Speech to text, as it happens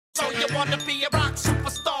So you wanna be a rock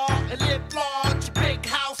superstar and live large, big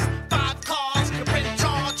house, 5 cars, you're in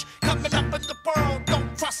charge. Coming up in the world,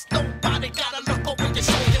 don't trust nobody, gotta look over your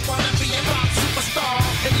shoulder. You wanna be a rock superstar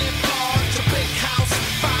and live large, a big house,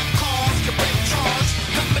 5 cars, you're in charge.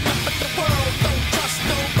 Coming up in the world, don't trust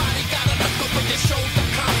nobody, gotta look over your shoulder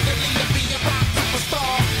constantly to be a rock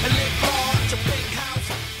superstar and live large, a big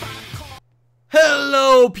house, 5 cars.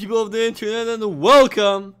 Hello people of the internet and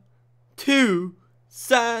welcome to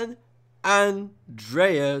San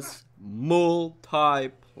Andreas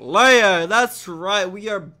multiplayer. That's right, we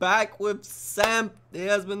are back with Sam. It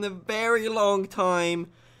has been a very long time.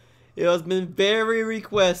 It has been very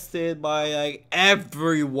requested by like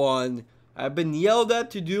everyone. I've been yelled at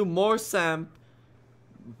to do more Sam,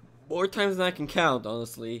 more times than I can count,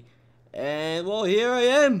 honestly. And well, here I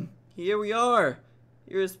am. Here we are.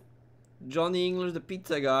 Here's Johnny English, the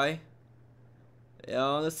pizza guy,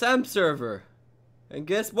 on the Sam server. And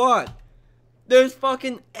guess what? There's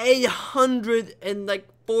fucking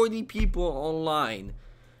 840 people online.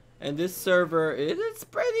 And this server, it's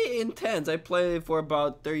pretty intense. I played it for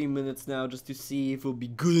about 30 minutes now just to see if it will be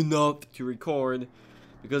good enough to record.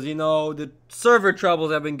 Because, you know, the server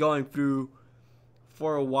troubles I've been going through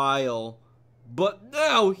for a while. But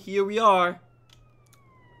now, here we are.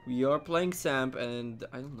 We are playing Samp, and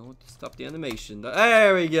I don't know what to stop the animation.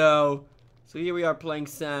 There we go. So here we are playing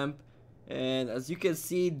Samp, and as you can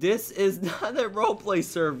see, this is not a roleplay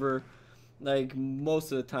server like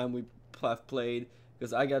most of the time we have played,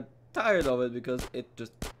 because I got tired of it because it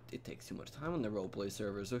takes too much time on the roleplay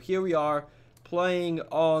server. So here we are playing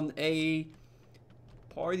on a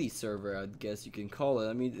party server, I guess you can call it.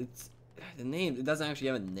 I mean, it's the name. It doesn't actually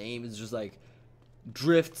have a name. It's just like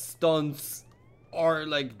Drift Stunts. Or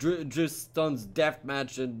like Drift Stunts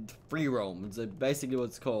Deathmatch and Free Roam. It's like basically what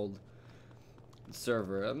it's called. The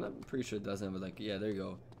server. I'm not pretty sure it doesn't have like, yeah, there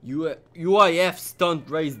you go. UIF Stunt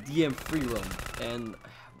Race DM Free Roam. And oh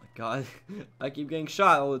my god, I keep getting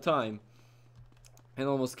shot all the time and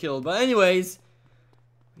almost killed. But anyways,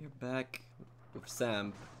 we're back with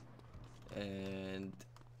Sam, and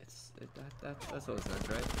that's what it says,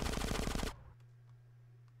 right?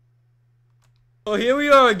 So here we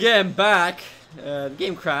are again, back. The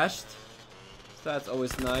game crashed, so that's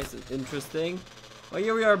always nice and interesting. Well,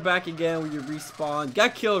 here we are back again. We respawned,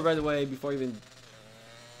 got killed right away before even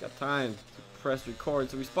got time to press record.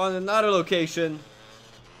 So we spawned in another location,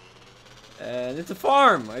 and it's a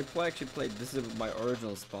farm. I actually played. This is my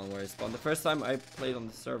original spawn where I spawned the first time I played on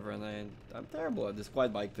the server, and I'm terrible at this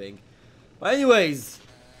quad bike thing. But anyways,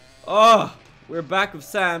 we're back with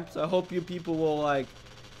Sam. So I hope you people will like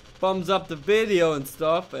thumbs up the video and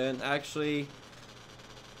stuff, and actually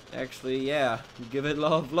yeah, give it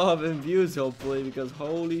love and views, hopefully, because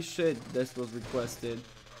holy shit, this was requested.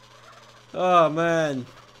 Oh man,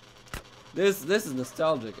 this is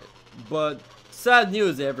nostalgic, but sad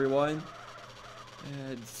news, everyone.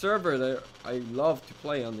 The server that I love to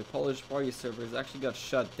play on, the Polish party servers, actually got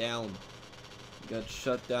shut down. Because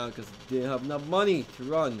it didn't have enough money to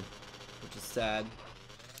run, which is sad.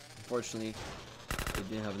 Unfortunately, they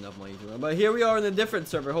didn't have enough money to run. But here we are in a different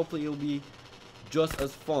server. Hopefully it'll be just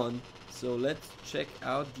as fun. So let's check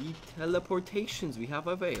out the teleportations we have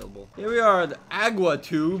available. Here we are, the Agua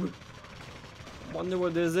Tube. Wonder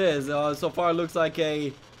what this is. So far it looks like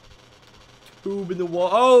a tube in the wall.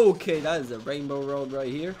 Oh, okay, that is a rainbow road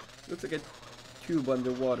right here. Looks like a tube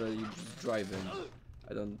underwater that you just drive in.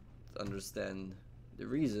 I don't understand the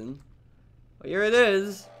reason. But here it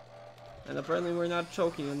is. And apparently we're not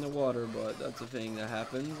choking in the water, but that's a thing that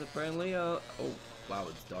happens apparently. Oh wow,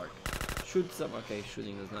 it's dark. Shoot some. Okay,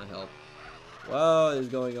 shooting does not help. What is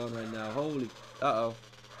going on right now? Holy. Uh-oh.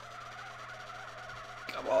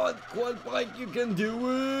 Come on, quad bike, you can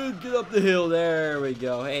do it. Get up the hill. There we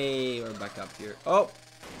go. Hey, we're back up here. Oh,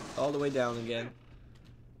 all the way down again.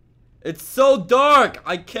 It's so dark.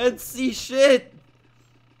 I can't see shit.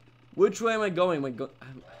 Which way am I going? I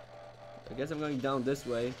guess I'm going down this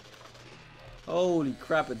way. Holy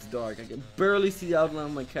crap, it's dark. I can barely see the outline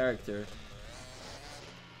of my character.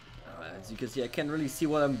 As you can see, I can't really see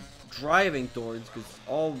what I'm driving towards because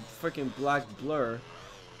all freaking black blur.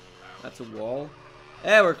 That's a wall.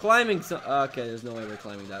 Hey, we're climbing some. Okay, there's no way we're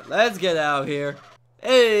climbing that. Let's get out here.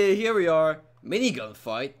 Hey, here we are. Minigun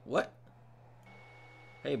fight. What?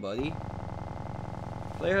 Hey, buddy.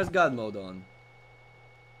 Player has God mode on.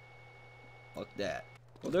 Fuck that.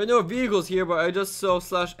 Well, there are no vehicles here, but I just saw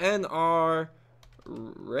 /NR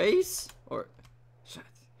race or shit.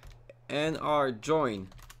 NR join.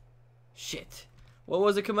 Shit. What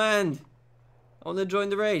was the command? I want to join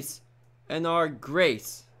the race. NR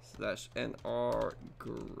grace /NR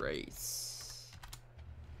grace.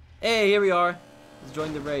 Hey, here we are. Let's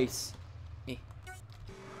join the race. Hey.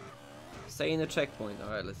 Stay in the checkpoint.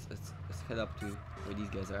 Alright, let's head up to where these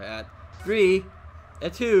guys are at. 3, a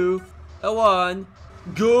 2, a 1,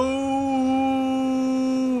 go!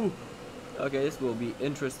 Okay, this will be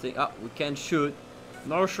interesting. Oh, we can't shoot.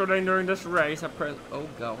 No shooting during this race. I press. Oh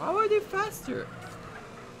god, how are they faster?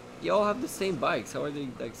 You all have the same bikes. How are they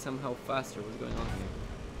like somehow faster? What's going on here?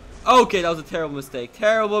 Okay, that was a terrible mistake.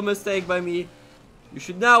 Terrible mistake by me. You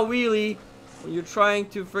should not wheelie when you're trying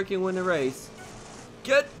to freaking win a race.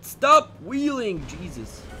 Stop wheeling,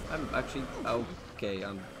 Jesus. I'm actually okay.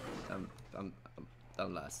 I'm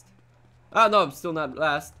last. Ah no, I'm still not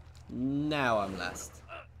last. Now I'm last.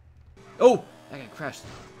 Oh, I got crashed.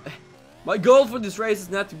 My goal for this race is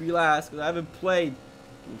not to be last because I haven't played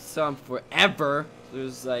some forever. So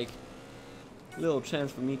there's like little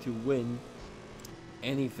chance for me to win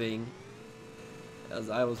anything, as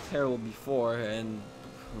I was terrible before, and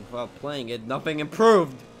while playing it, nothing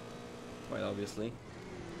improved. Quite obviously.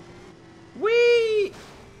 Whee!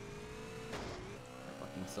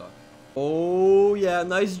 Fucking suck. Oh yeah,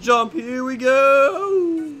 nice jump. Here we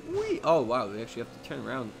go. Whee! Oh wow, we actually have to turn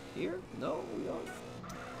around here. No, we don't.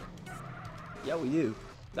 Yeah, we do.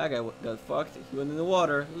 That guy got fucked. He went in the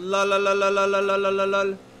water. La la la la la la la la la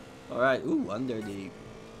la. All right. Ooh, under the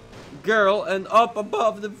girl and up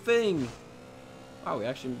above the thing. Wow, we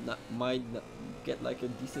actually might get like a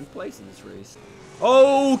decent place in this race.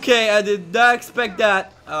 Okay, I did not expect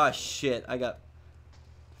that. Ah, shit. I got.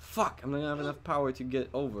 Fuck. I'm not gonna have enough power to get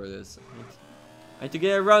over this. I need to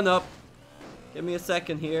get a run up. Give me a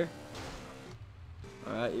second here.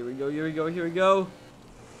 All right. Here we go. Here we go. Here we go.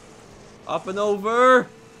 Up and over.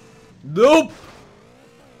 Nope.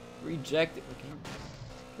 Rejected.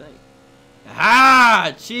 Okay.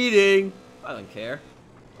 Ah, cheating. I don't care.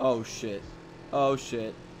 Oh shit. Oh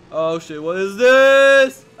shit. Oh shit. What is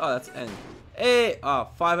this? Oh, that's N. Hey. Oh,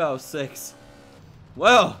 5 out of 6.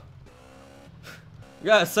 Well, I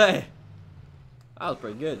gotta say, that was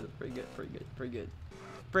pretty good. Pretty good. Pretty good. Pretty good.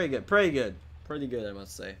 Pretty good. Pretty good. Pretty good, I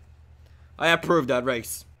must say. I approved that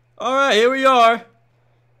race. All right, here we are.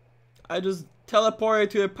 I just teleported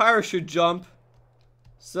to a parachute jump.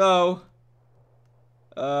 So,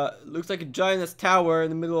 looks like a giant's tower in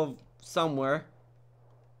the middle of somewhere.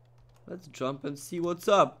 Let's jump and see what's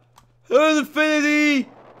up. Infinity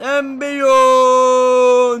and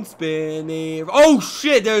beyond. Spinning. Oh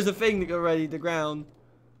shit! There's a thing already. The ground.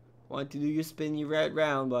 Want to do your spinny red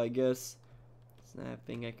round, but I guess it's not a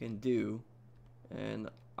thing I can do. And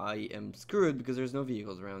I am screwed because there's no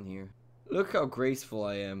vehicles around here. Look how graceful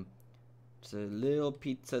I am. Just a little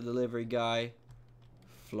pizza delivery guy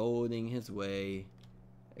floating his way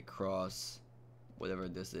across whatever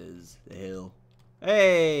this is, the hill.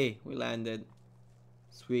 Hey, we landed.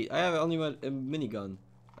 Sweet. I have only a minigun.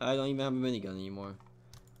 I don't even have a minigun anymore.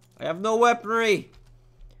 I have no weaponry.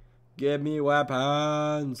 Give me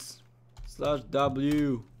weapons.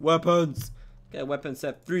 /W. Weapons. Get weapon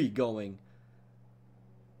set 3 going.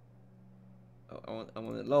 Oh, I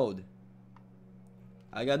want it load.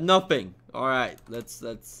 I got nothing. All right, let's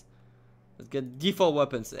get default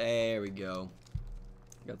weapons. There we go.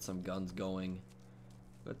 Got some guns going.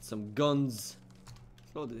 Got some guns.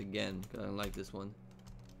 Let's load it again. I don't like this one.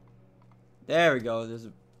 There we go. There's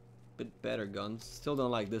a bit better guns. Still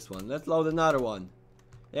don't like this one. Let's load another one.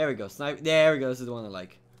 There we go. Snipe. There we go. This is the one I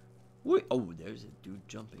like. Wait. Oh, there's a dude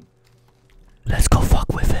jumping. Let's go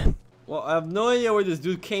fuck with him. Well, I have no idea where this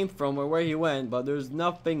dude came from or where he went, but there's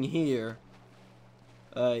nothing here.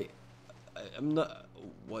 I'm not.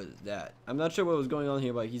 What is that? I'm not sure what was going on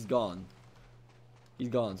here, but he's gone. He's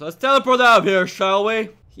gone. So let's teleport out of here, shall we?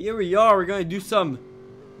 Here we are. We're going to do some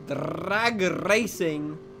drag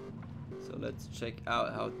racing. So let's check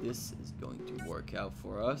out how this is going to work out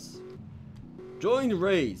for us. Join the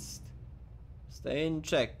race. Stay in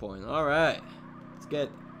checkpoint. All right. Let's get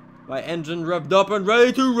my engine revved up and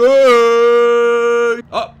ready to race.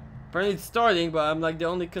 Oh, apparently it's starting, but I'm like the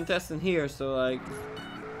only contestant here, so like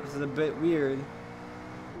this is a bit weird.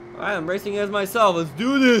 All right, I'm racing as myself. Let's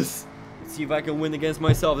do this. Let's see if I can win against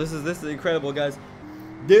myself. This is incredible, guys.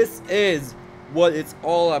 This is what it's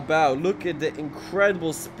all about. Look at the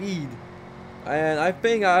incredible speed. And I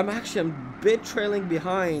think I'm a bit trailing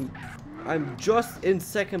behind. I'm just in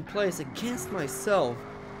second place against myself.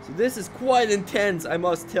 So this is quite intense, I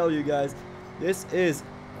must tell you guys. This is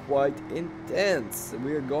quite intense.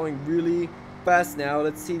 We are going really fast now.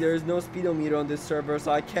 Let's see, there is no speedometer on this server,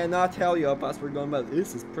 so I cannot tell you how fast we're going, but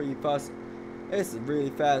this is pretty fast. This is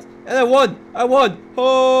really fast. And I won! I won!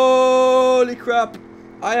 Holy crap!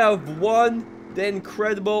 I have won the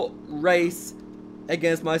incredible race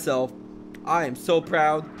against myself. I am so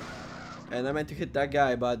proud. And I meant to hit that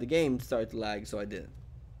guy, but the game started to lag, so I didn't.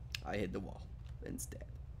 I hit the wall instead.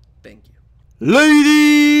 Thank you.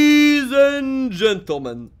 Ladies and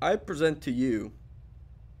gentlemen, I present to you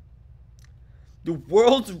the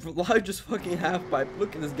world's largest fucking half pipe.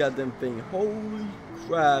 Look at this goddamn thing. Holy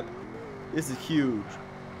crap. This is huge.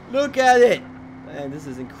 Look at it. Man, this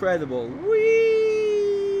is incredible. Whee!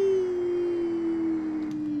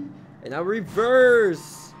 And now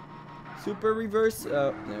reverse. Super reverse.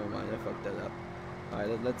 Oh, never mind. I fucked that up.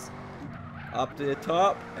 Alright, let's up to the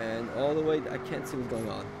top and all the way. I can't see what's going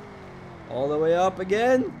on. All the way up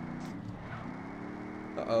again.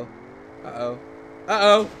 Uh-oh. Uh-oh.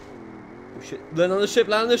 Uh-oh. Oh shit. Land on the ship.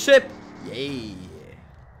 Land on the ship. Yay.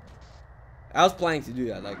 I was planning to do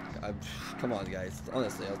that. Like, come on, guys.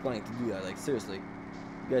 Honestly, I was planning to do that. Like, seriously.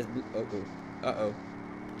 You guys. Uh-oh. Uh-oh.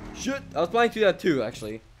 Shit. I was planning to do that too,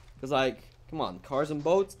 actually. Because, like, come on. Cars and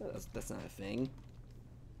boats? That's not a thing.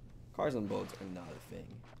 Cars and boats are not a thing.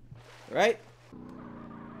 Right?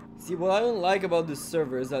 See, what I don't like about this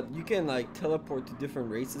server is that you can, like, teleport to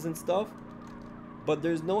different races and stuff. But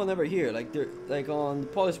there's no one ever here. Like on the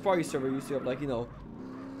Polish Party server, you used to have, like, you know,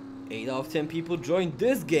 8 out of 10 people join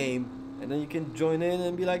this game. And then you can join in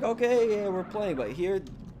and be like, okay, yeah, we're playing. But here,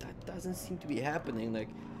 that doesn't seem to be happening. Like,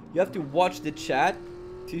 you have to watch the chat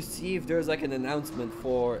to see if there's, like, an announcement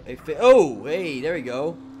for a oh, hey, there we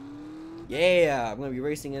go. Yeah, I'm gonna be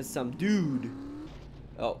racing as some dude.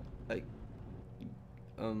 Oh, like,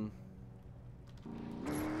 I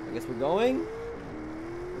guess we're going.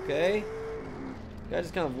 Okay. The guy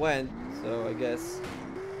just kind of went, so I guess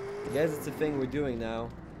it's a thing we're doing now.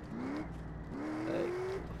 Like,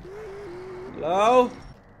 hello?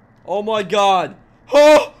 Oh my god!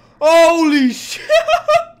 Oh, holy shit!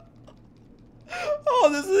 Oh,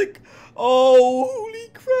 this is like, oh, holy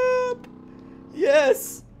crap!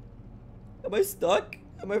 Yes. Am I stuck?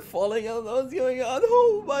 Am I falling? I don't know what's going on.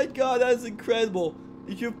 Oh my god, that's incredible.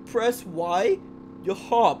 If you press Y, you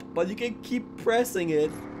hop, but you can keep pressing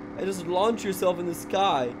it and just launch yourself in the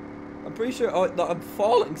sky. I'm pretty sure. Oh no, I'm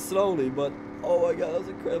falling slowly, but oh my god, that's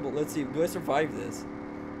incredible. Let's see. Do I survive this?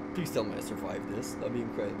 Please tell me I survive this. That'd be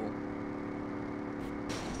incredible.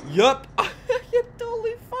 Yup, I'm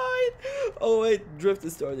totally fine. Oh wait, drift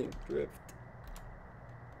is starting. Drift.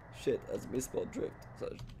 Shit, that's misspelled drift.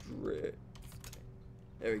 Such drift.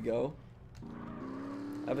 There we go.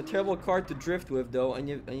 I have a terrible car to drift with, though. I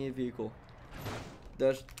need a vehicle.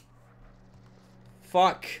 There's...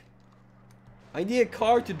 Fuck. I need a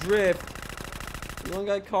car to drift. You don't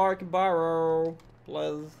got a car I can borrow.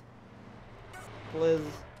 Please. Please.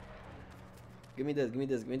 Give me this, give me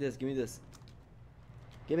this, give me this, give me this.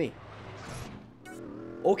 Give me.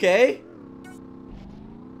 Okay.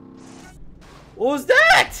 What was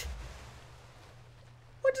that?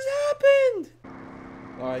 What just happened?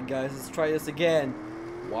 Alright guys, let's try this again.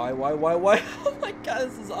 Why? Oh my god,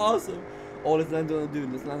 this is awesome. Oh, let's land on the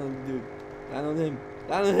dude. Let's land on the dude. Land on him.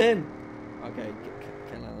 Land on him. Okay,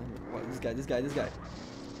 can't land on him. What, this guy.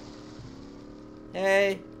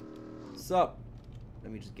 Hey. What's up?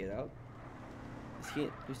 Let me just get out.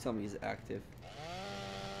 Please tell me he's active.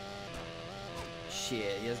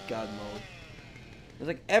 Shit, he has God mode. It's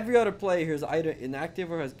like every other player here is either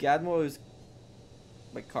inactive or has God mode or is...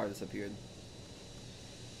 My car disappeared.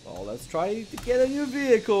 Oh, let's try to get a new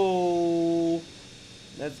vehicle.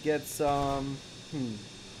 Let's get some...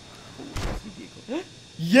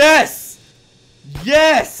 Yes!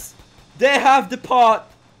 Yes! They have the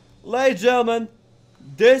pot. Ladies and gentlemen,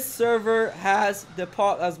 this server has the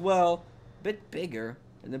pot as well. A bit bigger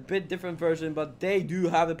and a bit different version, but they do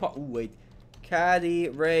have the pot. Ooh, wait. Caddy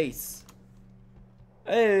race.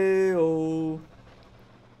 Hey, oh.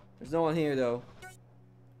 There's no one here though.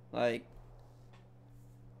 Like,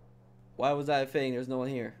 why was that a thing? There's no one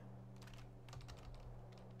here.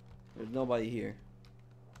 There's nobody here.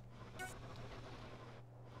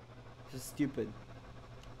 This is stupid.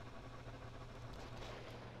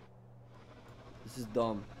 This is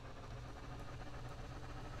dumb.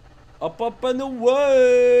 Up and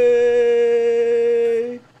away!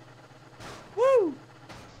 Woo!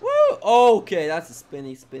 Woo! Okay, that's a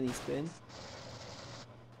spin.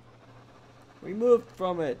 We moved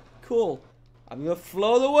from it. Cool. I'm gonna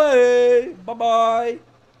float away. Bye-bye.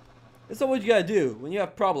 That's not what you gotta do when you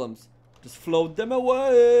have problems. Just float them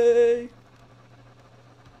away.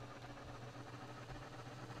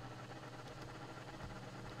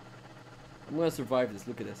 I'm gonna survive this.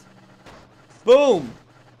 Look at this. Boom!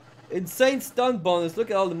 Insane stunt bonus. Look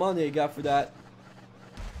at all the money I got for that.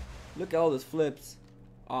 Look at all those flips.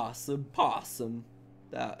 Awesome. Possum.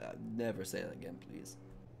 Never say that again, please.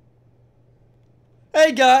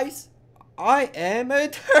 Hey guys! I am a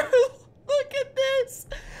turtle. Look at this.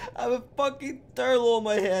 I have a fucking turtle on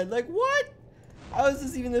my head. Like, what? How is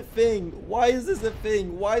this even a thing? Why is this a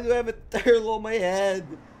thing? Why do I have a turtle on my head?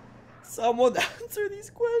 Someone answer these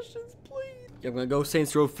questions, please. Yeah, I'm gonna go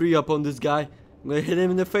Saints Row 3 up on this guy. I'm gonna hit him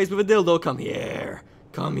in the face with a dildo. Come here.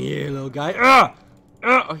 Come here, little guy.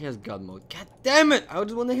 Oh, he has God mode. God damn it. I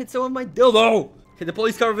just want to hit someone with my dildo. Hit the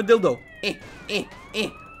police car with a dildo.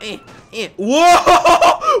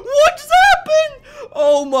 Whoa! What just happened?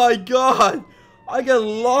 Oh my god. I got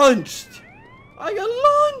launched. I got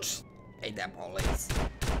launched. Hey, that police.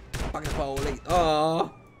 Fucking police.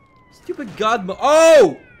 Oh. Stupid God mode.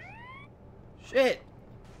 Oh! Shit.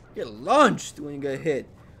 You get launched when you get hit.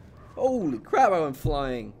 Holy crap, I went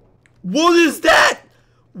flying. What is that?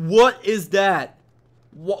 What is that?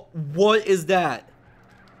 What is that?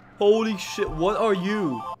 Holy shit, what are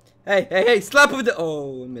you? Hey, slap him with the—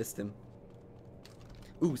 oh, I missed him.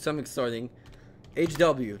 Ooh, something's starting.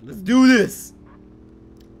 HW, let's do this.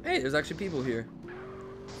 Hey, there's actually people here.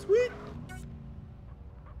 Sweet.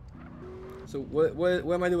 So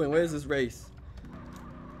what am I doing? What is this race?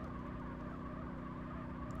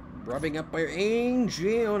 Rubbing up my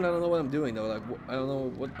engine. I don't know what I'm doing though. Like, I don't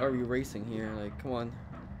know what are we racing here. Like, come on.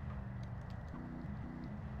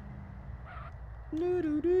 Hey,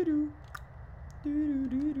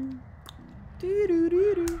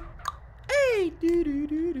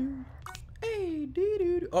 hey,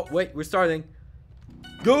 oh wait, we're starting.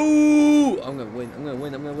 Go! I'm gonna win. I'm gonna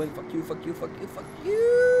win. I'm gonna win. Fuck you. Fuck you. Fuck you. Fuck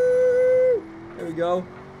you. There we go.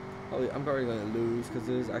 Oh, I'm probably gonna lose because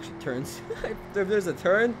there's actually turns. If there's a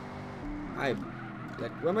turn, like,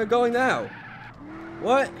 where am I going now?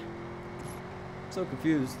 What? I'm so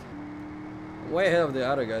confused. I'm way ahead of the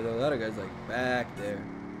other guy though. The other guy's like back there.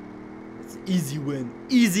 It's an easy win.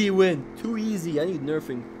 Easy win. Too easy. I need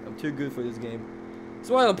nerfing. I'm too good for this game. That's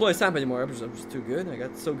why I don't play Samp anymore. I'm just too good. I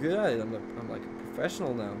got so good at it. I'm like a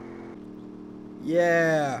professional now.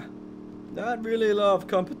 Yeah. Not really a lot of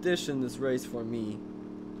competition in this race for me.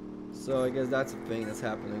 So I guess that's a thing that's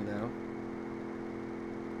happening now.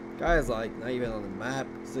 Guy's like not even on the map.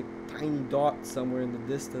 It's a tiny dot somewhere in the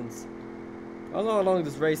distance. I don't know how long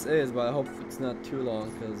this race is, but I hope it's not too long,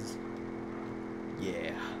 because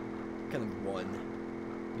yeah, I kind of won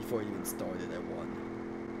before it even started. I won.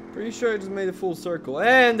 Pretty sure I just made a full circle,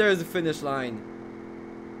 and there's the finish line.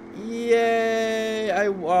 Yay!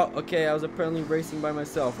 Okay, I was apparently racing by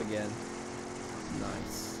myself again.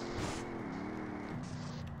 Nice.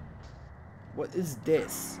 What is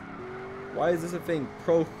this? Why is this a thing?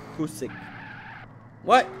 Pro Husik.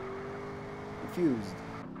 What? Confused.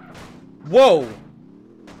 Whoa!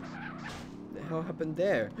 The hell happened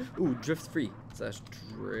there? Ooh, drift free. / drift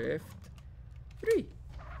 3.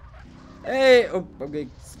 Hey! Oh, I'm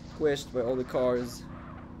getting squished by all the cars.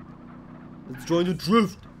 Let's join the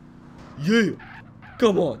drift. Yeah!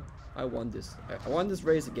 Come on! I won this. I won this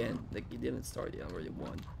race again. Like, it didn't start yet. I already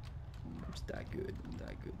won. I'm just that good. I'm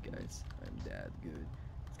that good, guys. I'm that good.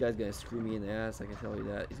 This guy's gonna screw me in the ass. I can tell you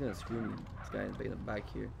that. He's gonna screw me. This guy is in the back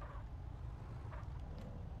here.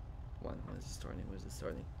 When is it starting? When is it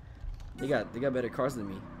starting? They got better cars than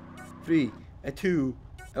me. 3, a 2,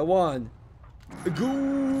 a 1. A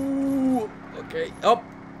go! Okay, up.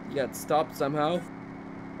 You got stopped somehow.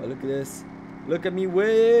 Oh, look at this. Look at me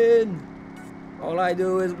win. All I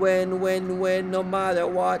do is win, no matter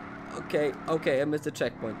what. Okay, I missed a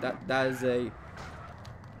checkpoint. That is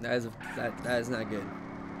not good.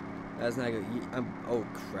 That's not good. Oh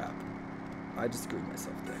crap. I just screwed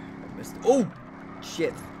myself there. I missed. Oh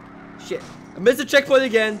shit. I missed a checkpoint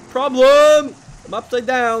again. Problem. I'm upside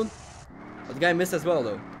down. Oh, the guy missed as well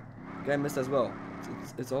though. The guy missed as well.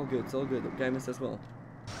 It's all good. It's all good. The guy missed as well.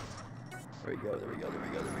 There we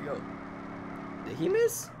go. Did he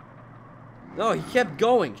miss? No, he kept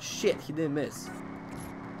going. Shit, he didn't miss.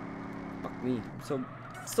 Fuck me. I'm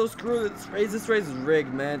so screwed. This race is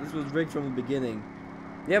rigged, man. This was rigged from the beginning.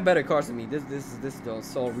 They have better cars than me. This is the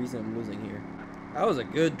sole reason I'm losing here. That was a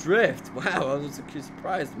good drift. Wow, I was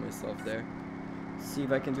surprised with myself there. Let's see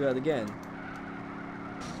if I can do that again.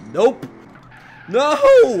 Nope. No! How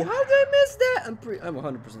did I miss that? I'm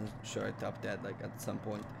 100% sure I topped that like at some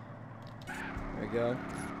point. There we go.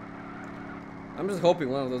 I'm just hoping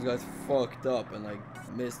one of those guys fucked up and like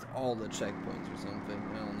missed all the checkpoints or something.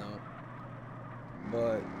 I don't know.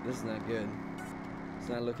 But this is not good. It's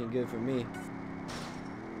not looking good for me.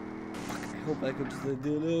 Fuck, I hope I could just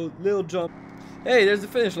do a little jump. Hey, there's the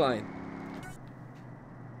finish line.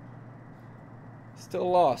 Still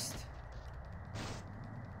lost.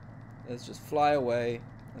 Let's just fly away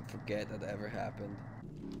and forget that ever happened.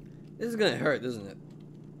 This is gonna hurt, isn't it?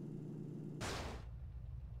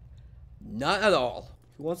 Not at all.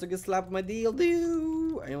 Who wants to get slapped with my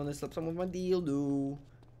dildo? I want to slap someone with my dildo.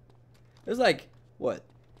 There's like, what,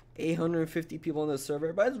 850 people on the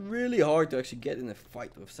server, but it's really hard to actually get in a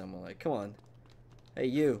fight with someone. Like, come on. Hey,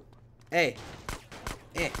 you. Hey.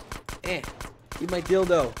 Eat my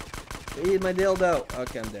dildo. Eat my dildo.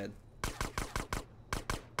 Okay, I'm dead.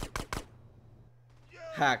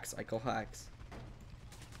 Hacks. I call hacks.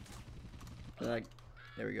 Like,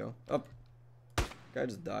 there we go. Oh. Guy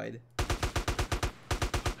just died.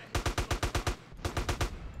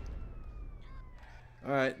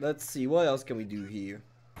 Alright, let's see. What else can we do here?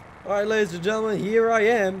 Alright, ladies and gentlemen, here I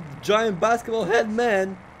am. The giant basketball head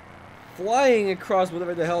man. Flying across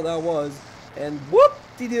whatever the hell that was. And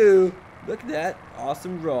whoop-de-doo. Look at that.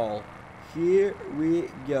 Awesome roll. Here we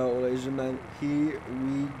go, ladies and gentlemen. Here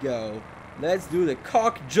we go. Let's do the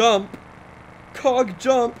cock jump. Cock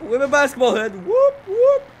jump with a basketball head. Whoop,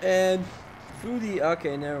 whoop. And through the...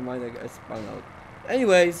 Okay, never mind. I spun out.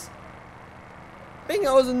 Anyways. I think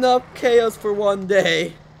that was enough chaos for one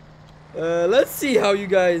day. Let's see how you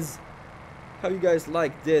guys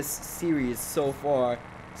like this series so far.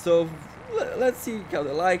 So let's see how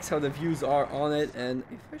the likes, how the views are on it, and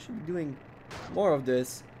if I should be doing more of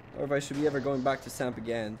this, or if I should be ever going back to Samp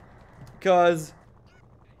again. Because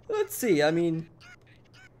let's see. I mean,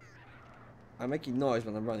 I'm making noise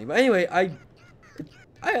when I'm running, but anyway, I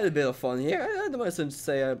had a bit of fun here. I don't want to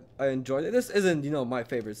say I enjoyed it. This isn't, you know, my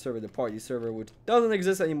favorite server, the party server, which doesn't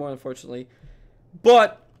exist anymore, unfortunately.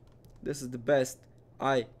 But this is the best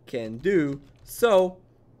I can do. So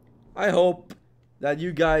I hope that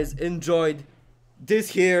you guys enjoyed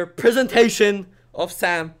this here presentation of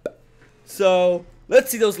Samp. So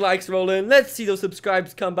let's see those likes roll in. Let's see those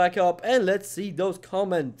subscribes come back up. And let's see those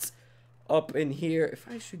comments up in here if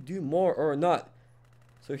I should do more or not.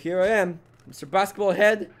 So here I am. Mr. Basketball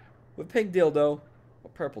Head with pink dildo, or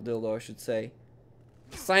purple dildo I should say,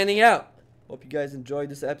 signing out. Hope you guys enjoyed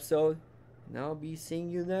this episode, and I'll be seeing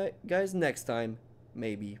you guys next time,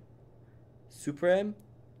 maybe. Super M,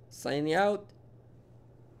 signing out.